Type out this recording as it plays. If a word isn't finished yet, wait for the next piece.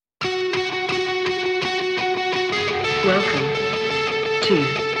Welcome to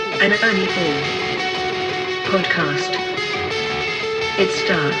an Ernie Ball podcast. It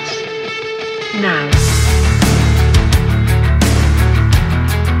starts now.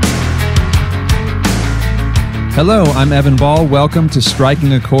 Hello, I'm Evan Ball. Welcome to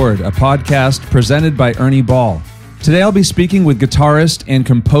Striking a Chord, a podcast presented by Ernie Ball. Today I'll be speaking with guitarist and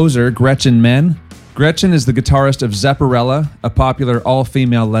composer Gretchen Menn. Gretchen is the guitarist of Zepparella, a popular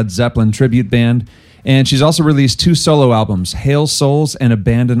all-female Led Zeppelin tribute band, and she's also released 2 solo albums, Hail Souls and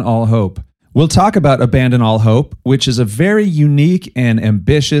Abandon All Hope. We'll talk about Abandon All Hope, which is a very unique and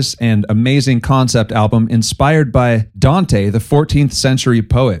ambitious and amazing concept album inspired by Dante, the 14th century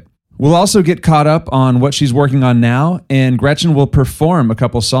poet. We'll also get caught up on what she's working on now, and Gretchen will perform a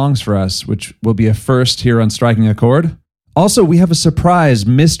couple songs for us, which will be a first here on Striking a Chord. Also, we have a surprise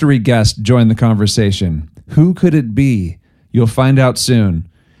mystery guest join the conversation. Who could it be? You'll find out soon.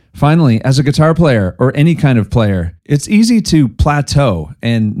 Finally, as a guitar player, or any kind of player, it's easy to plateau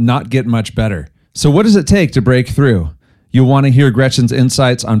and not get much better. So what does it take to break through? You'll want to hear Gretchen's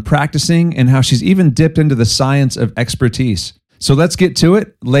insights on practicing and how she's even dipped into the science of expertise. So let's get to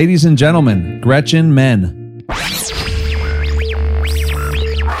it. Ladies and gentlemen, Gretchen Menn.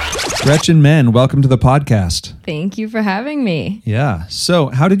 Gretchen Menn, welcome to the podcast. Thank you for having me. Yeah. So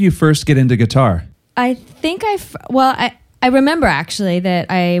how did you first get into guitar? I think I remember actually that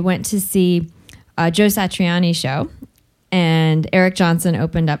I went to see Joe Satriani's show and Eric Johnson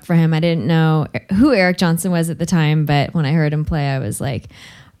opened up for him. I didn't know who Eric Johnson was at the time, but when I heard him play, I was like,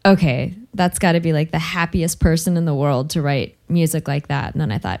 okay, that's got to be like the happiest person in the world to write music like that. And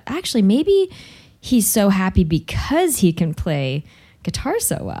then I thought, actually, maybe he's so happy because he can play guitar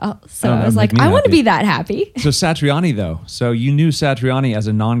so well. So I was like, I want to be that happy. So Satriani, though. So you knew Satriani as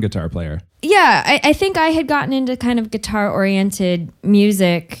a non-guitar player. Yeah, I think I had gotten into kind of guitar-oriented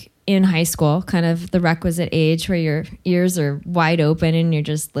music in high school, kind of the requisite age where your ears are wide open and you're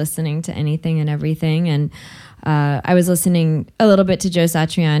just listening to anything and everything. And I was listening a little bit to Joe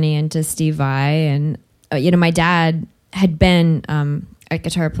Satriani and to Steve Vai. And, my dad had been at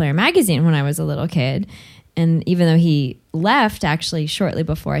Guitar Player magazine when I was a little kid. And even though he left actually shortly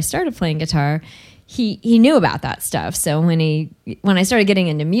before I started playing guitar, he knew about that stuff. So when I started getting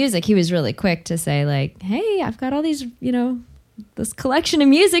into music, he was really quick to say like, hey, I've got all these, this collection of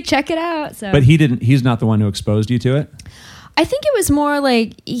music, check it out. So, but he's not the one who exposed you to it? I think it was more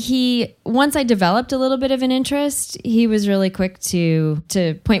like once I developed a little bit of an interest, he was really quick to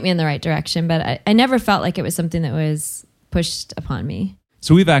point me in the right direction. But I never felt like it was something that was pushed upon me.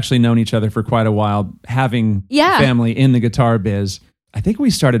 So we've actually known each other for quite a while, having family in the guitar biz. I think we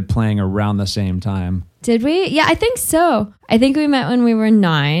started playing around the same time. Did we? Yeah, I think so. I think we met when we were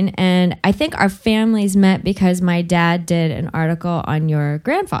 9, and I think our families met because my dad did an article on your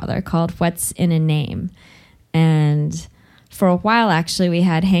grandfather called What's in a Name. And for a while, actually, we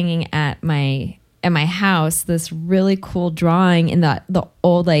had hanging at my house this really cool drawing in the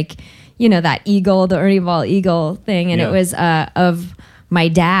old, that eagle, the Ernie Ball eagle thing. And it was of my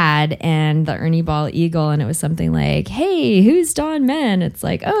dad and the Ernie Ball eagle, and it was something like, hey, who's Don Menn? It's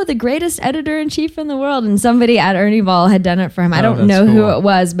like, oh, the greatest editor-in-chief in the world. And somebody at Ernie Ball had done it for him. I don't know who it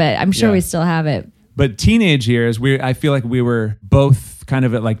was, but I'm sure we still have it. But teenage years, I feel like we were both kind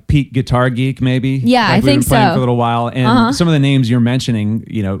of at like peak guitar geek, maybe. Yeah, I think so. We've been playing for a little while. And some of the names you're mentioning,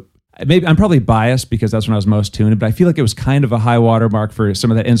 maybe I'm probably biased because that's when I was most tuned, but I feel like it was kind of a high watermark for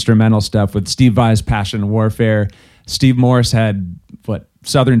some of the instrumental stuff with Steve Vai's Passion and Warfare. Steve Morse had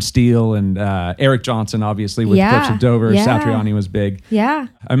Southern Steel, and Eric Johnson, obviously, with Clips of Dover. Satriani was big. Yeah.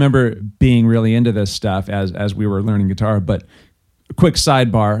 I remember being really into this stuff as we were learning guitar. But a quick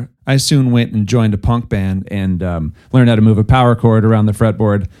sidebar, I soon went and joined a punk band and learned how to move a power chord around the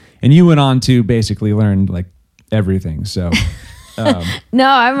fretboard. And you went on to basically learn like everything. So no,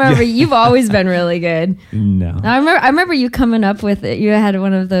 I remember you've always been really good. No. I remember you coming up with it. You had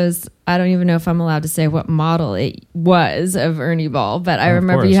one of those, I don't even know if I'm allowed to say what model it was of Ernie Ball, but I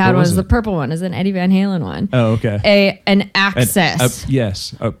remember you had one, the purple one, is an Eddie Van Halen one. Oh, okay. An Access.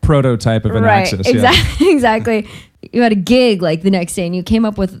 Yes, a prototype of an Access. Exactly. You had a gig like the next day and you came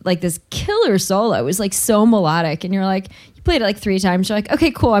up with like this killer solo. It was like so melodic and you're like, you played it like 3 times. You're like, okay,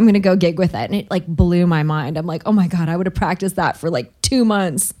 cool. I'm going to go gig with it. And it like blew my mind. I'm like, oh my God, I would have practiced that for like 2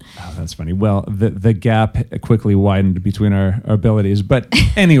 months. Oh, that's funny. Well, the gap quickly widened between our abilities. But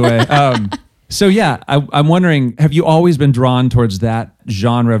anyway, so yeah, I'm wondering, have you always been drawn towards that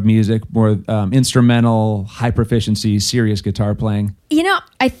genre of music, more instrumental, high proficiency, serious guitar playing?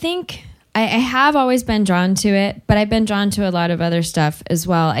 I think I have always been drawn to it, but I've been drawn to a lot of other stuff as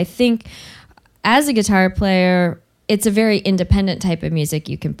well. I think as a guitar player, it's a very independent type of music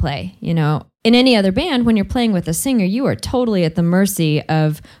you can play. You know, in any other band, when you're playing with a singer, you are totally at the mercy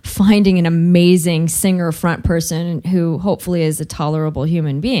of finding an amazing singer front person who hopefully is a tolerable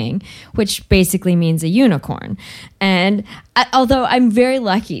human being, which basically means a unicorn. And although I'm very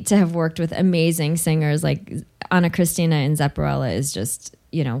lucky to have worked with amazing singers, like Anna Christina in Zepparella is just,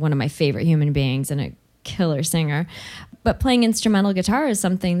 one of my favorite human beings and a killer singer. But playing instrumental guitar is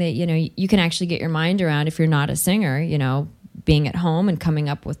something that, you can actually get your mind around if you're not a singer, being at home and coming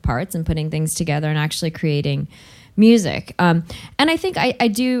up with parts and putting things together and actually creating music. And I think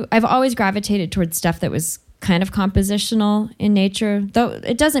I've always gravitated towards stuff that was kind of compositional in nature, though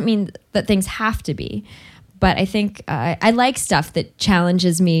it doesn't mean that things have to be. But I think I like stuff that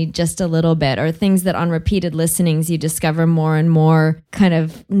challenges me just a little bit, or things that on repeated listenings you discover more and more kind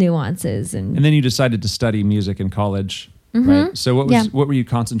of nuances. And then you decided to study music in college, right? So what were you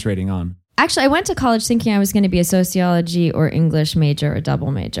concentrating on? Actually, I went to college thinking I was going to be a sociology or English major or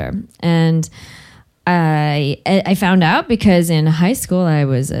double major. And I found out because in high school I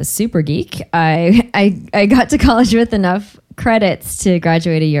was a super geek. I got to college with enough credits to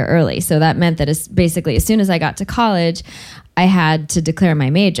graduate a year early. So that meant that basically as soon as I got to college, I had to declare my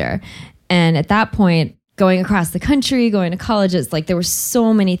major. And at that point, going across the country, going to colleges, like there were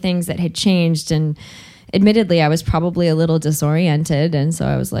so many things that had changed, and admittedly, I was probably a little disoriented, and so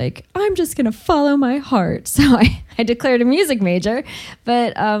I was like, I'm just going to follow my heart. So I declared a music major,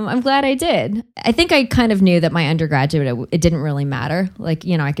 but I'm glad I did. I think I kind of knew that my undergraduate, it didn't really matter. Like,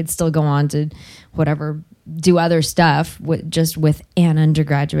 I could still go on to do other stuff just with an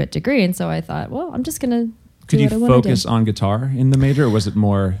undergraduate degree. And so I thought, well, I'm just going to Could you focus on guitar in the major, or was it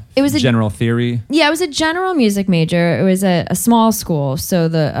more general theory? Yeah, it was a general music major. It was a small school. So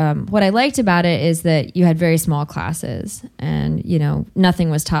what I liked about it is that you had very small classes, and nothing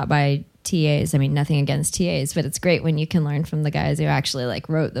was taught by TAs. I mean, nothing against TAs, but it's great when you can learn from the guys who actually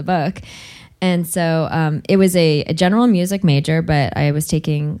wrote the book. And so it was a general music major, but I was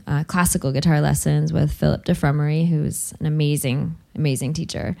taking classical guitar lessons with Philip DeFremery, who's an amazing, amazing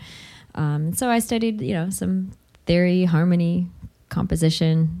teacher. So I studied, some theory, harmony,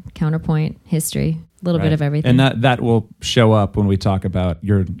 composition, counterpoint, history, a little bit of everything. And that will show up when we talk about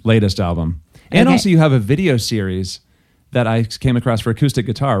your latest album. And also you have a video series that I came across for acoustic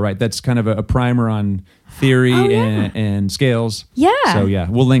guitar, right? That's kind of a primer on theory and scales. Yeah. So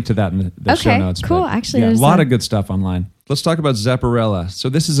we'll link to that in the show notes. Cool. Actually, a lot of good stuff online. Let's talk about Zepparella. So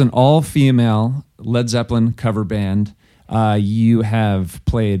this is an all-female Led Zeppelin cover band. You have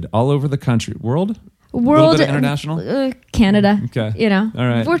played all over the country. World, a little bit of international? Canada. Okay. All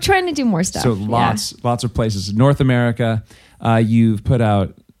right. We're trying to do more stuff. So lots of places. North America. You've put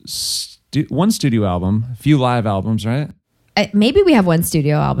out one studio album, a few live albums, right? Maybe we have one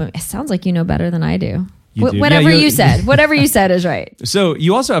studio album. It sounds like you know better than I do. You do. Whatever you said. Whatever you said is right. So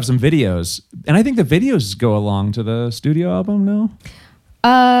you also have some videos. And I think the videos go along to the studio album, no?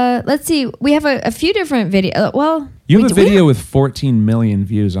 Let's see. We have a few different videos. You have a video with 14 million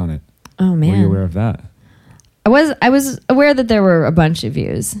views on it. Oh, man. Were you aware of that? I was aware that there were a bunch of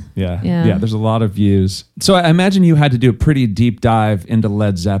views. Yeah, there's a lot of views. So I imagine you had to do a pretty deep dive into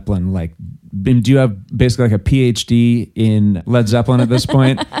Led Zeppelin. Do you have basically a PhD in Led Zeppelin at this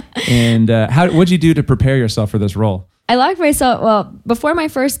point? And what'd you do to prepare yourself for this role? I locked myself, before my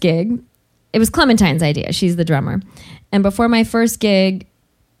first gig, it was Clementine's idea. She's the drummer. And before my first gig,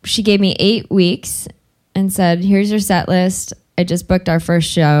 she gave me 8 weeks and said, here's your set list. I just booked our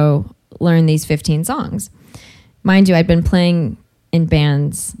first show. Learn these 15 songs. Mind you, I'd been playing in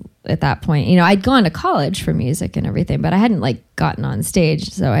bands at that point. I'd gone to college for music and everything, but I hadn't gotten on stage.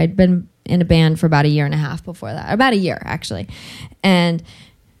 So I'd been in a band for about a year and a half before that. About a year, actually. And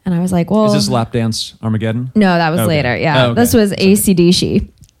I was like, well... Is this Lap Dance Armageddon? No, that was later. Yeah. Oh, okay. This was AC/DC.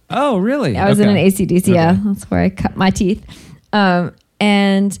 Oh, really? I was in an AC/DC. Okay. Yeah. That's where I cut my teeth.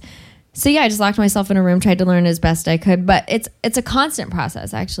 And so I just locked myself in a room, tried to learn as best I could. But it's a constant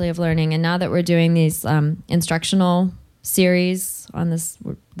process, actually, of learning. And now that we're doing these instructional series on the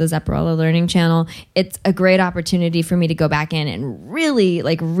Zepparella Learning Channel, it's a great opportunity for me to go back in and really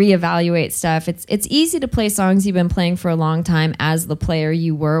reevaluate stuff. It's easy to play songs you've been playing for a long time as the player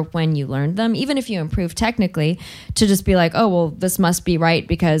you were when you learned them, even if you improve technically, to just be like, oh, well, this must be right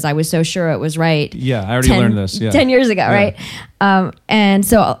because I was so sure it was right. Yeah, I already learned this. 10 years ago, right? And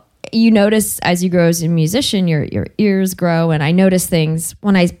so you notice as you grow as a musician, your ears grow. And I notice things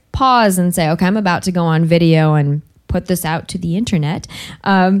when I pause and say, okay, I'm about to go on video and put this out to the internet.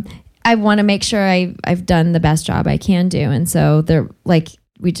 I want to make sure I've done the best job I can do. And so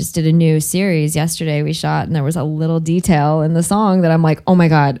we just did a new series yesterday we shot, and there was a little detail in the song that I'm like, oh my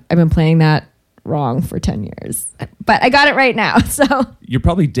God, I've been playing that wrong for 10 years. But I got it right now. So You're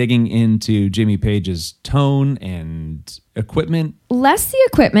probably digging into Jimmy Page's tone and equipment. less the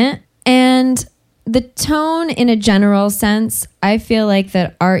equipment and the tone in a general sense. I feel like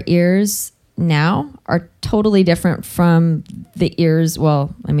that our ears now are totally different from the ears.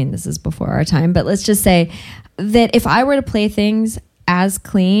 Well, I mean, this is before our time, but let's just say that if I were to play things as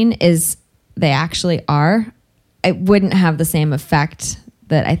clean as they actually are, it wouldn't have the same effect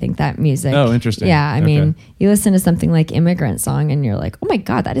that I think that music. Oh, interesting. Yeah. I Okay. mean, you listen to something like Immigrant Song and you're like, oh my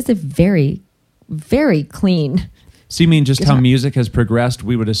God, that is a very, very clean. So you mean just how Guitar. music has progressed,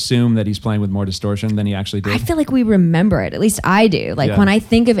 we would assume that he's playing with more distortion than he actually did? I feel like we remember it. At least I do. Like Yeah. when I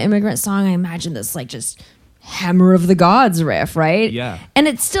think of Immigrant Song, I imagine this like just Hammer of the Gods riff, right? Yeah. And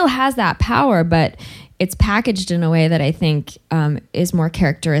it still has that power, but it's packaged in a way that I think is more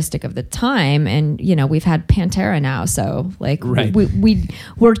characteristic of the time. And you know, we've had Pantera now, so like Right.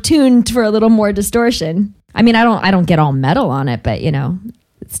 we're tuned for a little more distortion. I mean, I don't get all metal on it, but you know,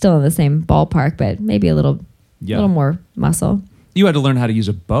 it's still in the same ballpark, but maybe a little more muscle. You had to learn how to use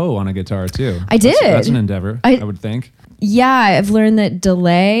a bow on a guitar too. I did. That's an endeavor, I would think. Yeah, I've learned that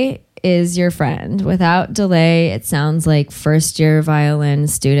delay is your friend. Without delay, it sounds like first year violin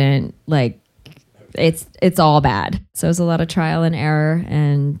student, like it's all bad. So it's a lot of trial and error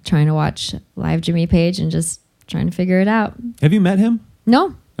and trying to watch live Jimmy Page and just trying to figure it out. Have you met him?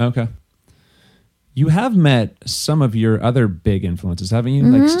 No. Okay. You have met some of your other big influences, haven't you?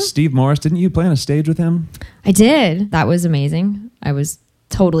 Like Steve Morris. Didn't you play on a stage with him? I did. That was amazing. I was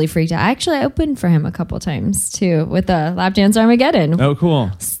totally freaked out. I actually opened for him a couple times too with a Lap Dance Armageddon. Oh,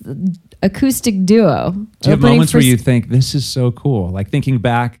 cool. Acoustic duo. Do you have Opening moments for where you think, this is so cool? Like thinking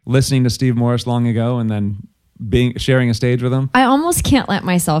back, listening to Steve Morris long ago and then sharing a stage with him? I almost can't let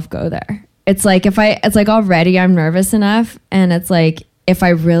myself go there. It's like it's like already I'm nervous enough, and it's like if I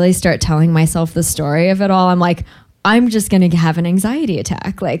really start telling myself the story of it all, I'm like, I'm just going to have an anxiety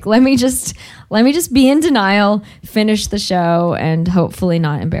attack. Like, let me just be in denial, finish the show, and hopefully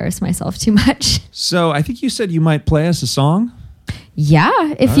not embarrass myself too much. So I think you said you might play us a song. Yeah,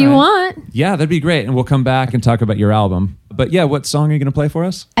 if All you right. want. Yeah, that'd be great. And we'll come back and talk about your album. But yeah, what song are you going to play for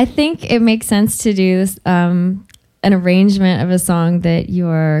us? I think it makes sense to do this, an arrangement of a song that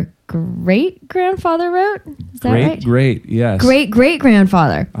your great-grandfather wrote. Is that right? Great, yes.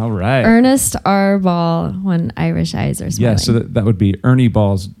 Great-great-grandfather. All right. Ernest R. Ball, When Irish Eyes Are Smiling. Yeah, so that would be Ernie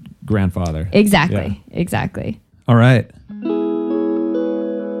Ball's grandfather. Exactly. Yeah. Exactly. All right.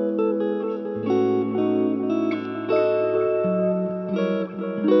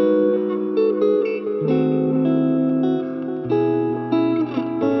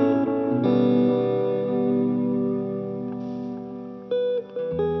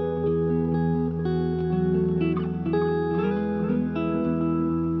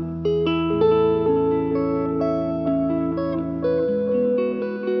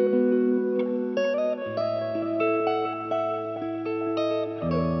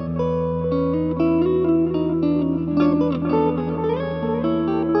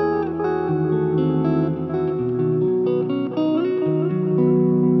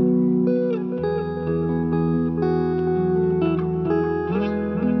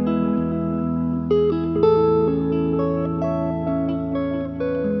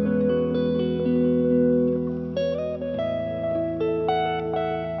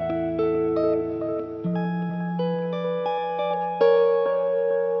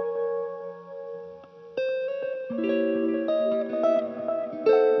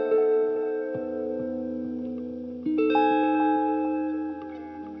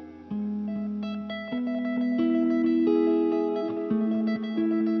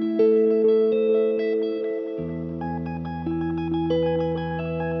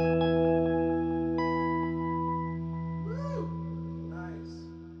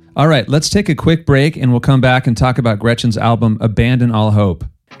 All right, let's take a quick break and we'll come back and talk about Gretchen's album, Abandon All Hope.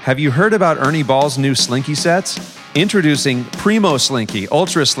 Have you heard about Ernie Ball's new Slinky sets? Introducing Primo Slinky,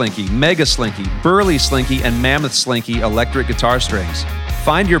 Ultra Slinky, Mega Slinky, Burly Slinky, and Mammoth Slinky electric guitar strings.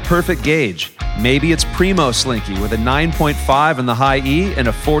 Find your perfect gauge. Maybe it's Primo Slinky with a 9.5 on the high E and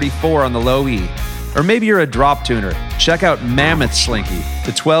a 44 on the low E. Or maybe you're a drop tuner. Check out Mammoth Slinky,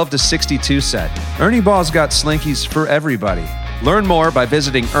 the 12 to 62 set. Ernie Ball's got Slinkies for everybody. Learn more by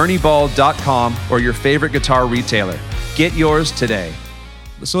visiting ernieball.com or your favorite guitar retailer. Get yours today.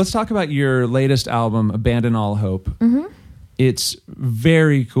 So let's talk about your latest album, Abandon All Hope. Mm-hmm. It's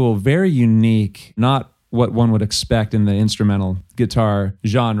very cool, very unique, not what one would expect in the instrumental guitar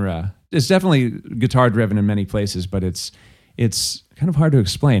genre. It's definitely guitar-driven in many places, but it's kind of hard to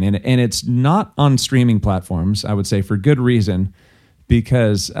explain. And it's not on streaming platforms, I would say, for good reason,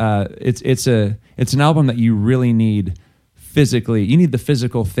 because it's an album that you really need physically. You need the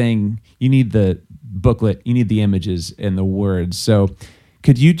physical thing. You need the booklet. You need the images and the words. So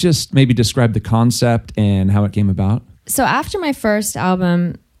could you just maybe describe the concept and how it came about? So after my first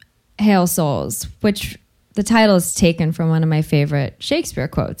album, Hail Souls, which the title is taken from one of my favorite Shakespeare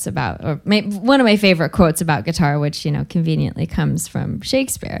quotes one of my favorite quotes about guitar, which, conveniently comes from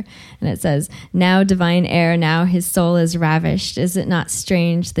Shakespeare. And it says, "Now divine air, now his soul is ravished. Is it not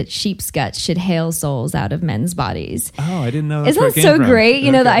strange that sheep's guts should hail souls out of men's bodies?" Oh, I didn't know that's Isn't where that it so came from.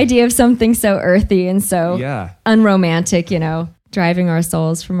 great? The idea of something so earthy and so unromantic, driving our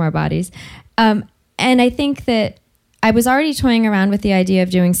souls from our bodies. And I think that I was already toying around with the idea of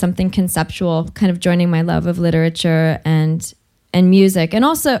doing something conceptual, kind of joining my love of literature and music, and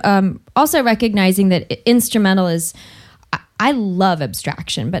also recognizing that instrumental is. I love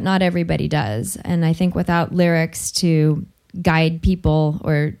abstraction, but not everybody does, and I think without lyrics to guide people,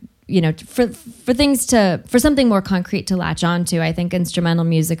 or for something more concrete to latch onto, I think instrumental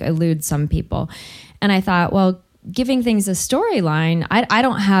music eludes some people, and I thought, well, giving things a storyline, I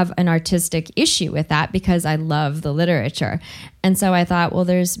don't have an artistic issue with that because I love the literature. And so I thought, well,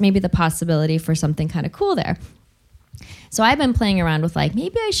 there's maybe the possibility for something kind of cool there. So I've been playing around with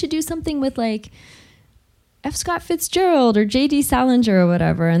maybe I should do something with F. Scott Fitzgerald or J.D. Salinger or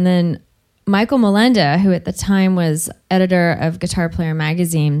whatever. And then Michael Melenda, who at the time was editor of Guitar Player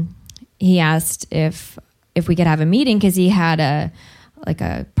magazine, he asked if we could have a meeting because he had a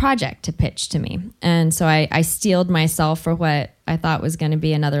project to pitch to me. And so I steeled myself for what I thought was going to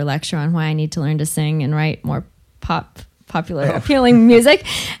be another lecture on why I need to learn to sing and write more popular, appealing music.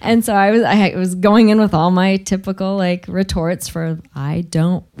 And so I was going in with all my typical retorts for, my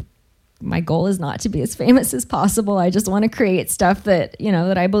goal is not to be as famous as possible. I just want to create stuff that,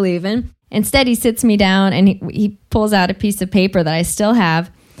 that I believe in. Instead, he sits me down and he pulls out a piece of paper that I still have.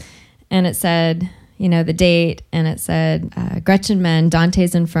 And it said, the date, and it said, Gretchen Menn,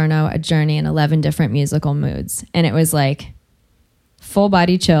 Dante's Inferno, A Journey in 11 Different Musical Moods. And it was full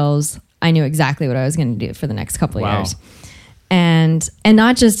body chills. I knew exactly what I was going to do for the next couple of years. And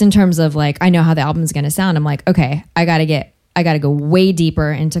not just in terms of I know how the album's going to sound. I'm okay, I got to go way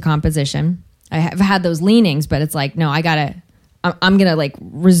deeper into composition. I have had those leanings, but it's no, I'm going to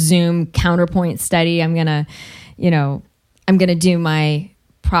resume counterpoint study. I'm going to do my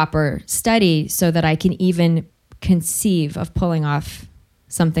proper study so that I can even conceive of pulling off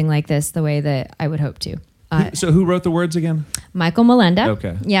something like this the way that I would hope to. So who wrote the words again? Michael Melenda.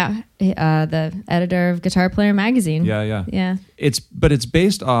 Okay. Yeah. The editor of Guitar Player magazine. Yeah. It's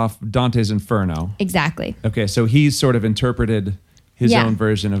based off Dante's Inferno. Exactly. Okay. So he sort of interpreted his own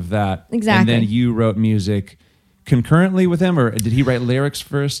version of that. Exactly. And then you wrote music concurrently with him, or did he write lyrics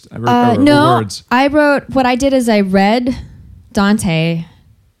first? Or no, words? What I did is I read Dante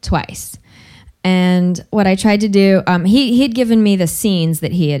twice. And what I tried to do, he'd given me the scenes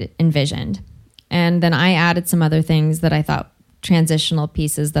that he had envisioned. And then I added some other things that I thought, transitional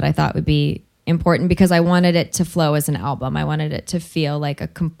pieces that I thought would be important because I wanted it to flow as an album. I wanted it to feel like a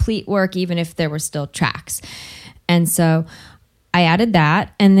complete work, even if there were still tracks. And so I added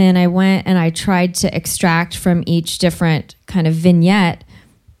that. And then I went and I tried to extract from each different kind of vignette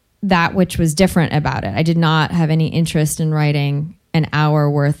that which was different about it. I did not have any interest in writing an hour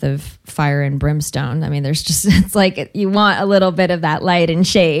worth of fire and brimstone. I mean, it's you want a little bit of that light and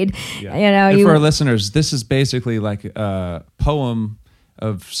shade. Yeah. And for our listeners, this is basically like a poem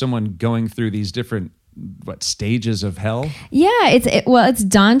of someone going through these different stages of hell. Yeah, it's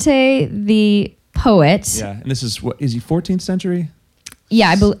Dante the poet. Yeah, and this is is he 14th century?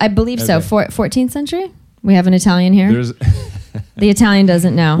 Yeah, I believe so. 14th century. We have an Italian here. The Italian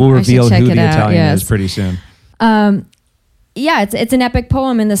doesn't know. We'll reveal who the Italian is pretty soon. Yeah, it's an epic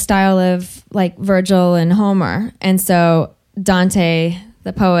poem in the style of Virgil and Homer. And so Dante,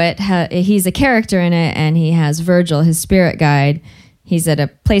 the poet, he's a character in it, and he has Virgil, his spirit guide. He's at a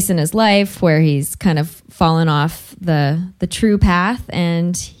place in his life where he's kind of fallen off the true path,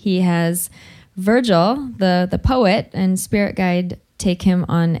 and he has Virgil, the poet and spirit guide, take him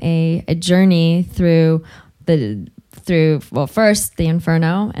on a journey through first the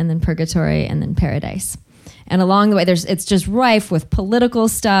Inferno, and then Purgatory, and then Paradise. And along the way, it's just rife with political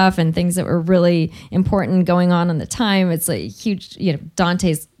stuff and things that were really important going on in the time. It's huge,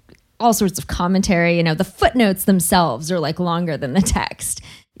 Dante's all sorts of commentary. The footnotes themselves are longer than the text.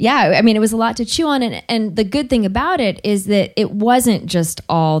 Yeah, I mean, it was a lot to chew on. And the good thing about it is that it wasn't just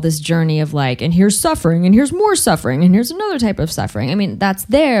all this journey of and here's suffering, and here's more suffering, and here's another type of suffering. I mean, that's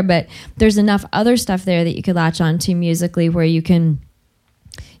there, but there's enough other stuff there that you could latch on to musically where you can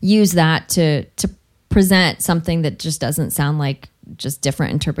use that to present something that just doesn't sound like just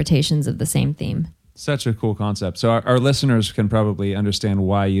different interpretations of the same theme. Such a cool concept. So our listeners can probably understand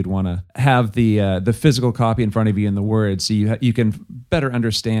why you'd want to have the physical copy in front of you and the words, so you can better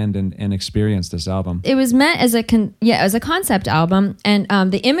understand and experience this album. It was meant as a concept album, and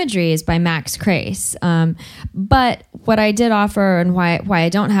the imagery is by Max Crace. But what I did offer, and why I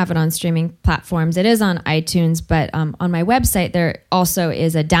don't have it on streaming platforms, it is on iTunes, but on my website there also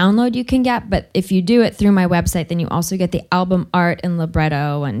is a download you can get. But if you do it through my website, then you also get the album art and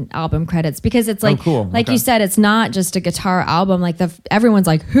libretto and album credits, because it's like, cool. Like Okay. you said, it's not just a guitar album. Like everyone's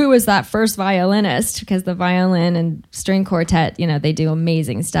like, who is that first violinist? Because the violin and string quartet, they do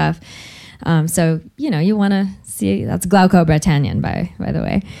amazing stuff. So you want to see. That's Glauco Bertagnan, by the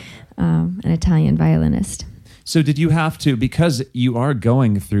way, an Italian violinist. So did you have to, because you are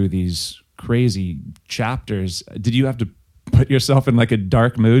going through these crazy chapters, did you have to put yourself in like a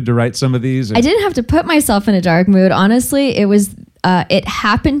dark mood to write some of these? Or? I didn't have to put myself in a dark mood. Honestly, it was. It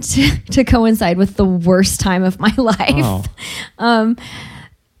happened to coincide with the worst time of my life. Oh.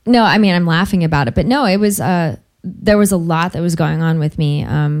 No, I mean, I'm laughing about it, but no, it was. There was a lot that was going on with me.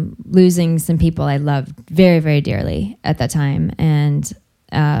 Losing some people I loved very, very dearly at that time, and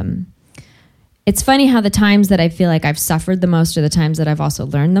it's funny how the times that I feel like I've suffered the most are the times that I've also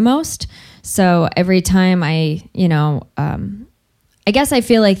learned the most. So every time I guess I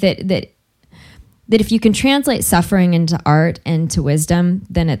feel like that if you can translate suffering into art and to wisdom,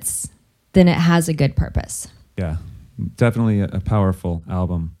 then it has a good purpose. Yeah, definitely a powerful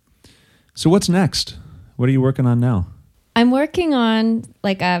album. So what's next? What are you working on now? I'm working on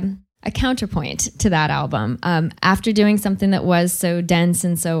like a counterpoint to that album. After doing something that was so dense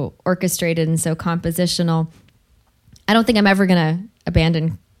and so orchestrated and so compositional, I don't think I'm ever going to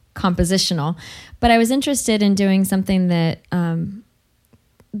abandon compositional, but I was interested in doing something that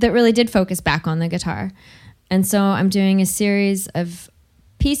really did focus back on the guitar. And so I'm doing a series of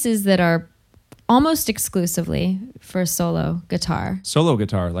pieces that are almost exclusively for solo guitar. Solo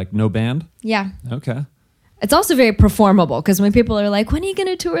guitar, like no band? Yeah. Okay. It's also very performable, because when people are like, when are you going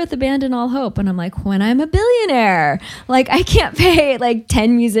to tour with Abandon All Hope? And I'm like, when I'm a billionaire. Like, I can't pay like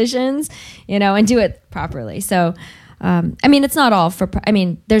 10 musicians, and do it properly. So, it's not all for,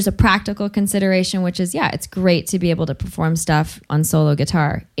 there's a practical consideration, which is, it's great to be able to perform stuff on solo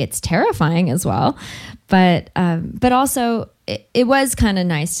guitar. It's terrifying as well. But also it was kind of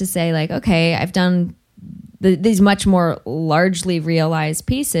nice to say like, okay, I've done these much more largely realized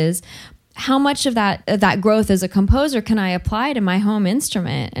pieces. How much of that growth as a composer can I apply to my home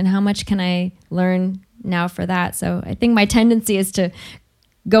instrument, and how much can I learn now for that? So I think my tendency is to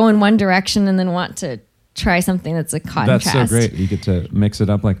go in one direction and then want to try something that's a contrast. That's so great. You get to mix it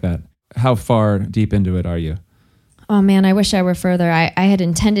up like that. How far deep into it are you? Oh man, I wish I were further. I had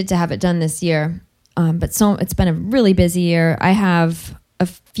intended to have it done this year, but it's been a really busy year. I have a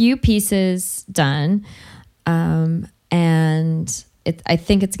few pieces done, and I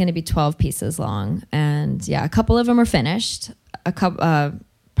think it's going to be 12 pieces long. And a couple of them are finished.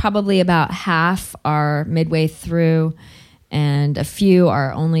 Probably about half are midway through, and a few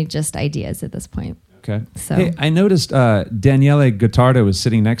are only just ideas at this point. Okay. So, hey, I noticed Daniele Gottardo is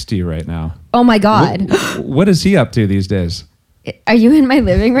sitting next to you right now. Oh my God. What is he up to these days? Are you in my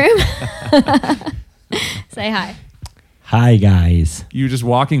living room? Say hi. Hi, guys. You were just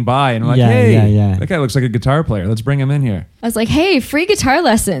walking by and like, Yeah, hey, yeah. that guy looks like a guitar player. Let's bring him in here. I was like, hey, free guitar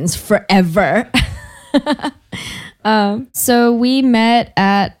lessons forever. So we met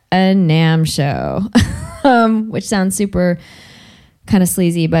at a NAMM show, which sounds super kind of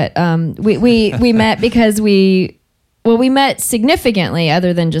sleazy, but we met because we met significantly,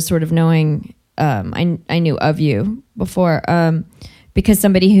 other than just sort of knowing. I knew of you before, because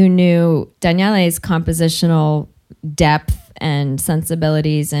somebody who knew Daniele's compositional depth and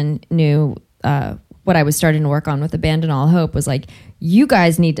sensibilities and knew what I was starting to work on with Abandon All Hope was like, you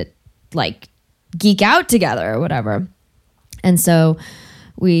guys need to like geek out together or whatever. And so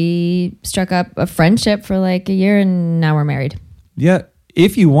we struck up a friendship for like a year, and now we're married. Yeah,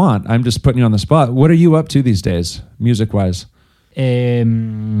 if you want, I'm just putting you on the spot. What are you up to these days, music-wise?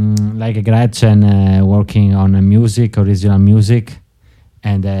 Like Gretchen, working on original music,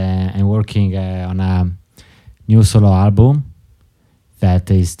 and I'm working on a new solo album that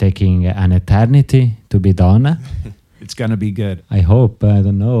is taking an eternity to be done. It's gonna be good. I hope. I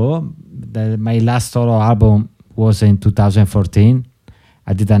don't know. My last solo album was in 2014.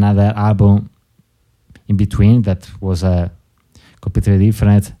 I did another album in between that was completely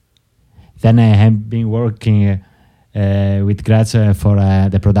different. Then I have been working with Gretchen for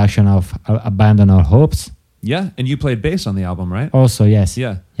the production of Abandon All Hopes. Yeah, and you played bass on the album, right? Also, yes.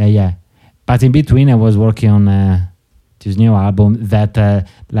 Yeah. Yeah. But in between, I was working on this new album that,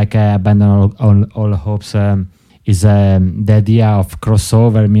 like Abandon All Hopes, is the idea of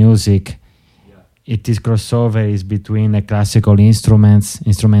crossover music. It is crossover is between the classical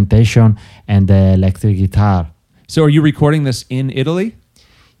instrumentation and the electric guitar. So are you recording this in Italy?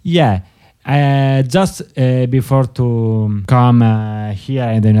 Yeah, just before to come here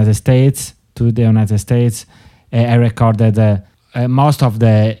in the United States, I recorded most of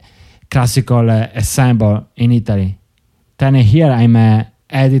the classical ensemble in Italy. Then here I'm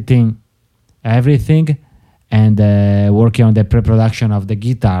editing everything and working on the pre-production of the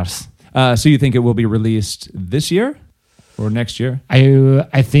guitars. So you think it will be released this year or next year?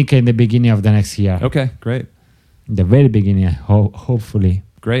 I think in the beginning of the next year. Okay, great. The very beginning, hopefully.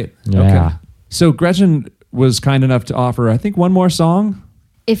 Great. Yeah. Okay. So Gretchen was kind enough to offer, I think, one more song.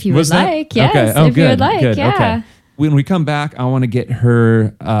 If you Was would that? like, yes. Okay. Oh, if you good, would like, good. yeah. Okay. When we come back, I want to get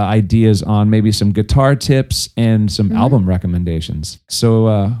her ideas on maybe some guitar tips and some album recommendations. So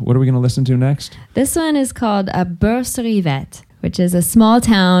what are we going to listen to next? This one is called Bourg-sur-Yvette, which is a small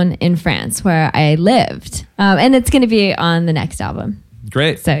town in France where I lived. And it's going to be on the next album.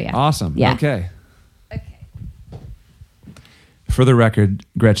 Great. So, yeah. Awesome. Yeah. Okay. For the record,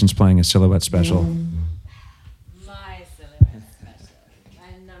 Gretchen's playing a Silhouette special. My Silhouette special.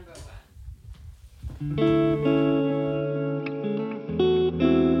 My number one.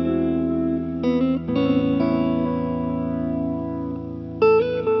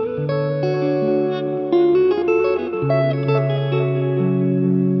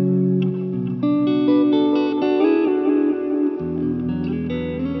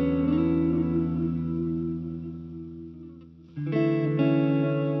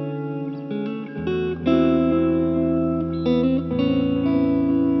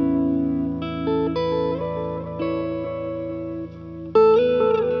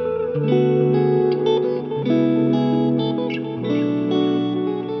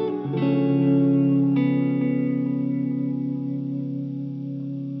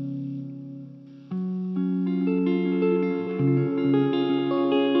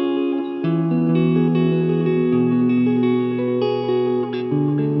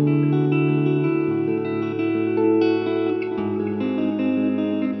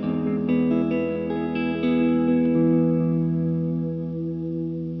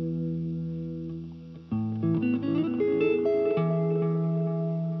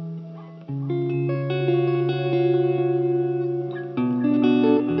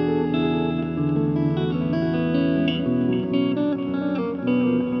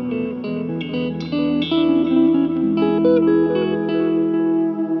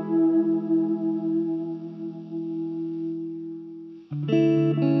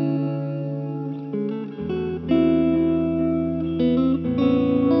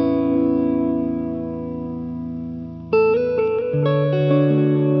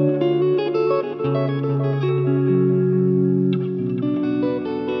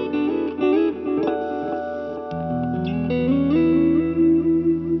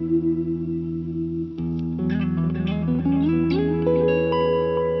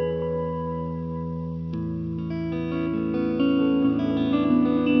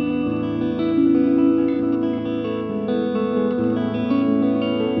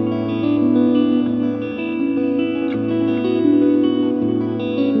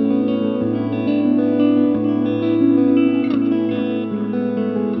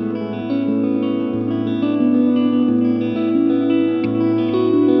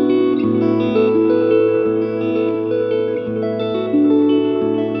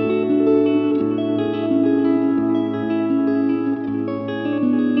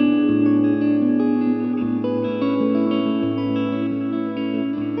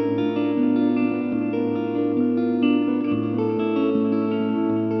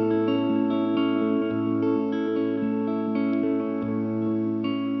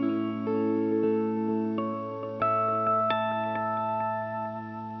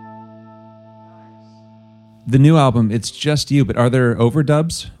 The new album, it's just you, but are there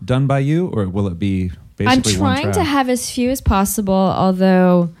overdubs done by you, or will it be basically one I'm trying track? to have as few as possible,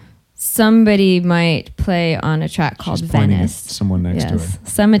 although somebody might play on a track called She's pointing at Venice. someone next to her.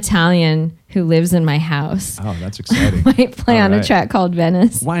 Some Italian who lives in my house Oh, that's exciting. might play All on a right. track called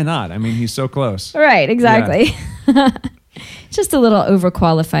Venice. Why not? I mean, he's so close. Right, exactly. Just a little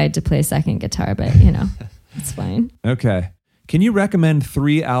overqualified to play second guitar, but it's fine. Okay. Can you recommend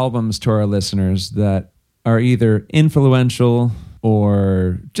 3 albums to our listeners that are either influential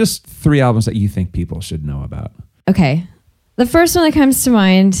or just 3 albums that you think people should know about? Okay. The first one that comes to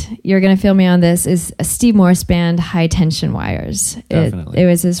mind, you're going to feel me on this, is a Steve Morse band, High Tension Wires. Definitely. It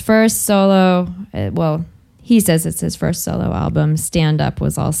was his first solo. He he says it's his first solo album. Stand Up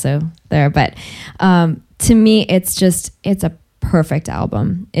was also there. But to me, it's a perfect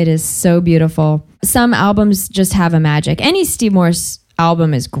album. It is so beautiful. Some albums just have a magic. Any Steve Morse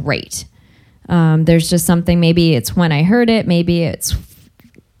album is great. There's just something, maybe it's when I heard it, maybe it's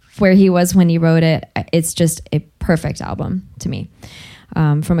where he was when he wrote it. It's just a perfect album to me.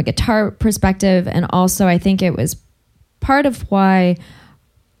 From a guitar perspective, and also I think it was part of why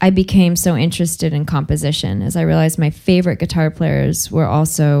I became so interested in composition, as I realized my favorite guitar players were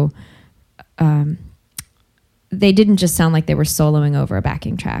also, they didn't just sound like they were soloing over a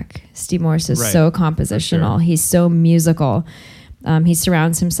backing track. Steve Morse is so compositional. Sure. He's so musical. He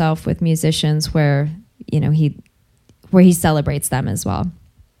surrounds himself with musicians where he celebrates them as well.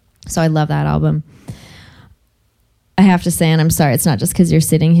 So I love that album. I have to say, and I'm sorry, it's not just because you're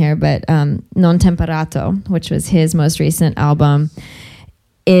sitting here, but Non Temperato, which was his most recent album,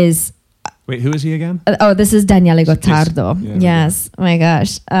 is... Wait, who is he again? This is Daniele Gottardo. Yes. Oh my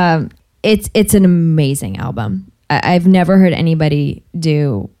gosh. It's an amazing album. I've never heard anybody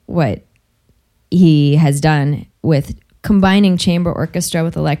do what he has done with combining chamber orchestra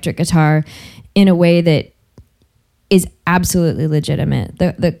with electric guitar in a way that is absolutely legitimate.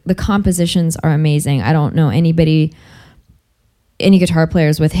 The compositions are amazing. I don't know any guitar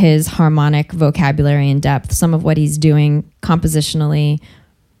players with his harmonic vocabulary and depth. Some of what he's doing compositionally,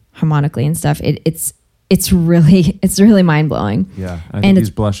 harmonically and stuff, it's really mind-blowing. Yeah, I think he's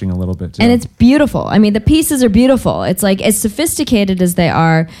blushing a little bit too. And it's beautiful. I mean, the pieces are beautiful. It's like, as sophisticated as they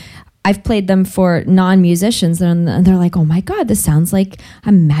are, I've played them for non-musicians and they're like, oh my God, this sounds like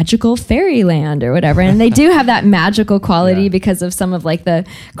a magical fairyland or whatever. And they do have that magical quality because of some of like the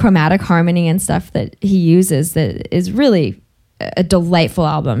chromatic harmony and stuff that he uses that is really a delightful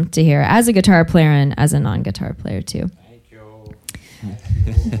album to hear as a guitar player and as a non-guitar player too. Thank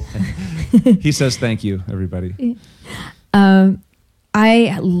you. He says thank you, everybody.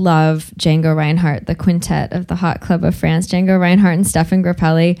 I love Django Reinhardt, the quintet of the Hot Club of France. Django Reinhardt and Stefan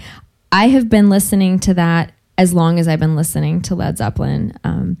Grappelli. I have been listening to that as long as I've been listening to Led Zeppelin.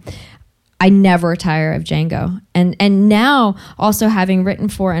 I never tire of Django. And now, also having written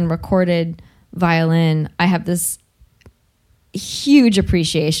for and recorded violin, I have this huge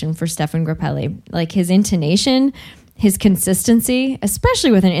appreciation for Stefan Grappelli. Like his intonation, his consistency,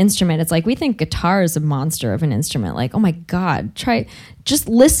 especially with an instrument. It's like, we think guitar is a monster of an instrument. Like, oh my God, just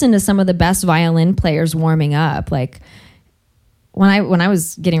listen to some of the best violin players warming up. Like when I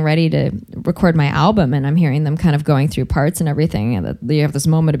was getting ready to record my album and I'm hearing them kind of going through parts and everything, and you have this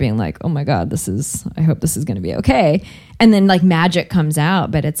moment of being like, oh my God, I hope this is going to be okay. And then like magic comes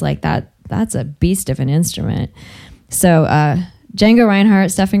out, but it's like that's a beast of an instrument. So Django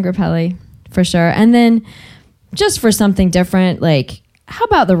Reinhardt, Stefan Grappelli, for sure. And then just for something different, like, how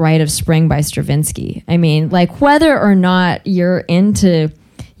about The Rite of Spring by Stravinsky? I mean, like, whether or not you're into,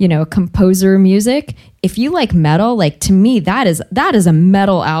 composer music, if you like metal, like, to me, that is a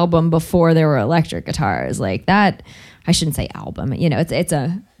metal album before there were electric guitars. Like that, I shouldn't say album, it's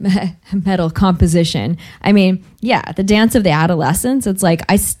a metal composition. I mean, yeah, The Dance of the Adolescents, it's like,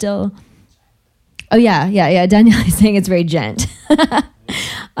 oh yeah. Danielle is saying it's very gent.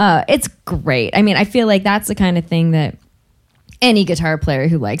 It's great. I mean, I feel like that's the kind of thing that any guitar player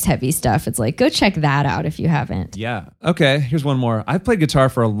who likes heavy stuff, it's like, go check that out if you haven't. Yeah. Okay, here's one more. I've played guitar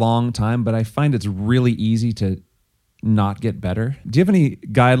for a long time, but I find it's really easy to not get better. Do you have any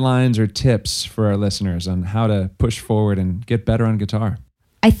guidelines or tips for our listeners on how to push forward and get better on guitar?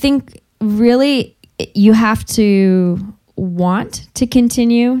 I think really you have to want to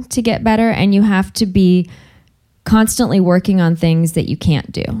continue to get better, and you have to be constantly working on things that you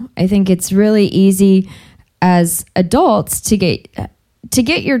can't do. I think it's really easy as adults to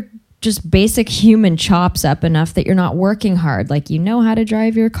get your just basic human chops up enough that you're not working hard. Like, you know how to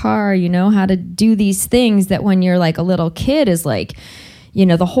drive your car, you know how to do these things that when you're like a little kid is like,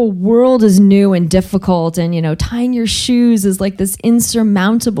 the whole world is new and difficult, and, tying your shoes is like this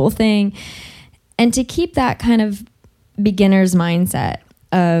insurmountable thing. And to keep that kind of beginner's mindset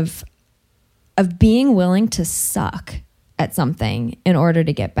of being willing to suck at something in order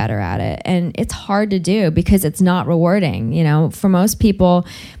to get better at it. And it's hard to do because it's not rewarding. For most people,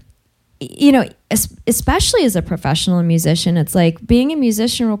 especially as a professional musician, it's like being a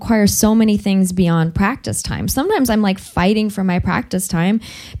musician requires so many things beyond practice time. Sometimes I'm like fighting for my practice time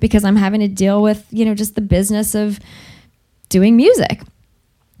because I'm having to deal with, just the business of doing music.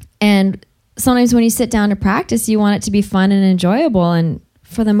 And sometimes when you sit down to practice, you want it to be fun and enjoyable. And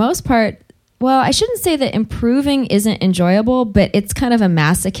for the most part, well, I shouldn't say that improving isn't enjoyable, but it's kind of a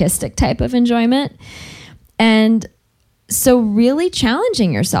masochistic type of enjoyment. And So really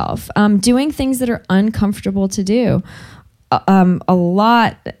challenging yourself, doing things that are uncomfortable to do. A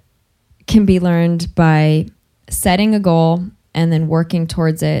lot can be learned by setting a goal and then working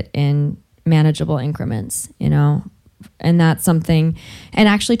towards it in manageable increments, and that's something, and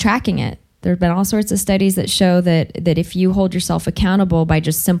actually tracking it. There have been all sorts of studies that show that if you hold yourself accountable by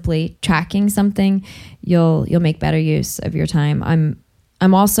just simply tracking something, you'll make better use of your time.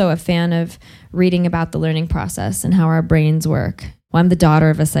 I'm also a fan of reading about the learning process and how our brains work. Well, I'm the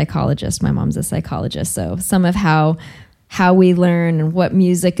daughter of a psychologist. My mom's a psychologist, so some of how we learn and what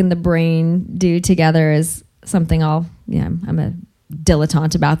music and the brain do together is something I'm a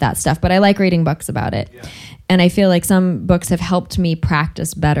dilettante about that stuff, but I like reading books about it. Yeah. And I feel like some books have helped me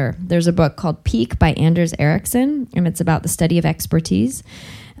practice better. There's a book called Peak by Anders Ericsson, and it's about the study of expertise.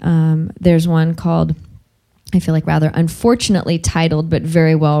 There's one called, I feel like rather unfortunately titled, but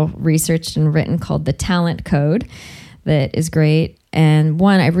very well researched and written, called The Talent Code, that is great. And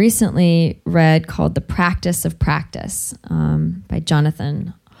one I recently read called The Practice of Practice by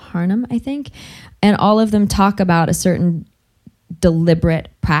Jonathan Harnum, I think. And all of them talk about a certain deliberate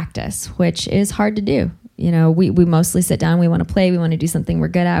practice, which is hard to do. We mostly sit down, we want to play, we want to do something we're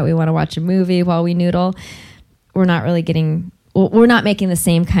good at, we want to watch a movie while we noodle. We're not making the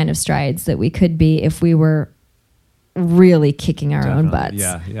same kind of strides that we could be if we were really kicking our own butts.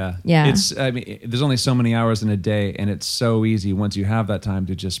 Yeah. There's only so many hours in a day, and it's so easy once you have that time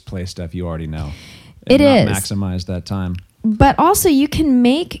to just play stuff you already know. And maximize that time. But also you can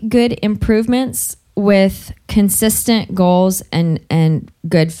make good improvements with consistent goals and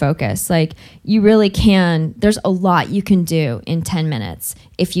good focus. Like, you really can, there's a lot you can do in 10 minutes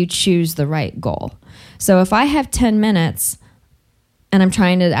if you choose the right goal. So if I have 10 minutes and I'm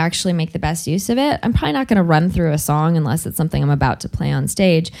trying to actually make the best use of it, I'm probably not going to run through a song unless it's something I'm about to play on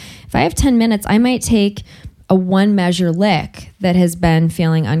stage. If I have 10 minutes, I might take a one measure lick that has been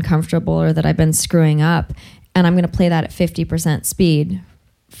feeling uncomfortable or that I've been screwing up, and I'm going to play that at 50% speed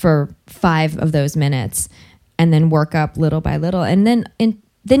for 5 of those minutes, and then work up little by little. And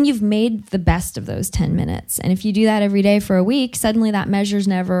then you've made the best of those 10 minutes. And if you do that every day for a week, suddenly that measure's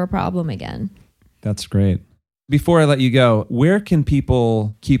never a problem again. That's great. Before I let you go, where can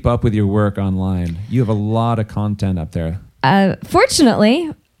people keep up with your work online? You have a lot of content up there.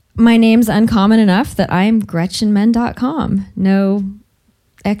 Fortunately, my name's uncommon enough that I'm GretchenMenn.com. No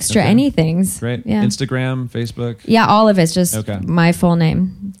extra anythings. Great. Yeah. Instagram, Facebook? Yeah, all of it's just my full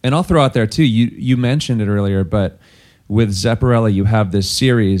name. And I'll throw out there too, you mentioned it earlier, but with Zepparella, you have this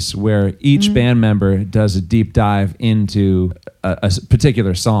series where each band member does a deep dive into a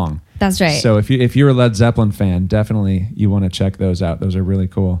particular song. That's right. So if you're a Led Zeppelin fan, definitely you want to check those out. Those are really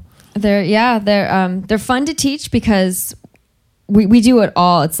cool. They're fun to teach because we do it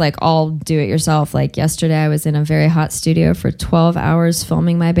all. It's like all do it yourself. Like yesterday, I was in a very hot studio for 12 hours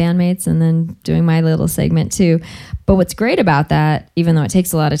filming my bandmates and then doing my little segment too. But what's great about that, even though it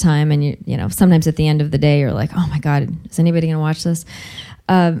takes a lot of time, and you know, sometimes at the end of the day, you're like, oh my God, is anybody going to watch this?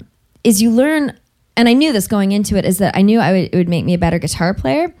 Is you learn, and I knew this going into it, is that I knew it would make me a better guitar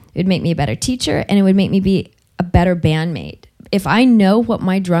player, it would make me a better teacher, and it would make me be a better bandmate. If I know what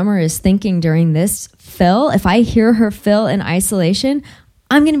my drummer is thinking during this fill, if I hear her fill in isolation,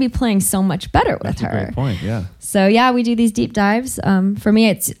 I'm going to be playing so much better with her. That's a great point, yeah. So yeah, we do these deep dives. For me,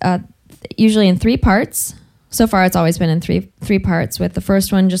 it's usually in 3 parts. So far, it's always been in three parts, with the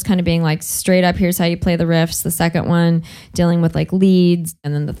first one just kind of being like straight up, here's how you play the riffs. The second one dealing with like leads.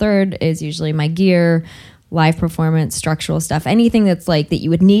 And then the third is usually my gear, live performance, structural stuff, anything that's like that you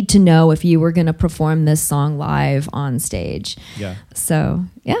would need to know if you were going to perform this song live on stage. Yeah. So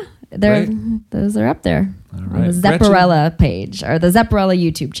yeah, those are up there on the Zepparella page, or the Zepparella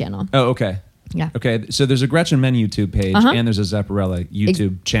YouTube channel. Oh, okay. Yeah. Okay. So there's a Gretchen Menn YouTube page and there's a Zepparella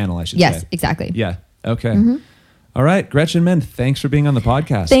YouTube channel, I should say. Yes, exactly. Yeah. Okay. All right, Gretchen Menn, thanks for being on the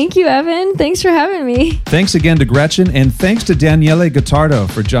podcast. Thank you, Evan. Thanks for having me. Thanks again to Gretchen, and thanks to Daniele Gottardo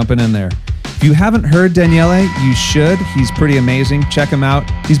for jumping in there. If you haven't heard Daniele, you should. He's pretty amazing. Check him out.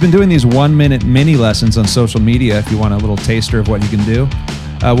 He's been doing these 1-minute mini lessons on social media if you want a little taster of what you can do.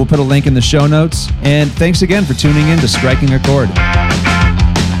 We'll put a link in the show notes. And thanks again for tuning in to Striking a Chord.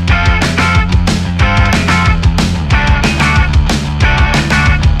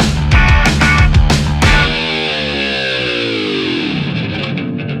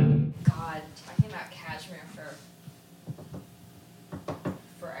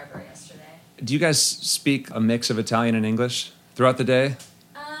 Do you guys speak a mix of Italian and English throughout the day?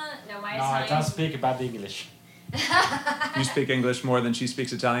 No, my No, I don't speak bad English. You speak English more than she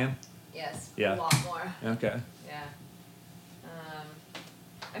speaks Italian? Yes, Yeah. a lot more. Okay. Yeah.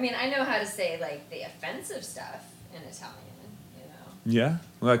 I mean, I know how to say like the offensive stuff in Italian, you know. Yeah?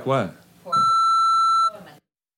 Like what? Pork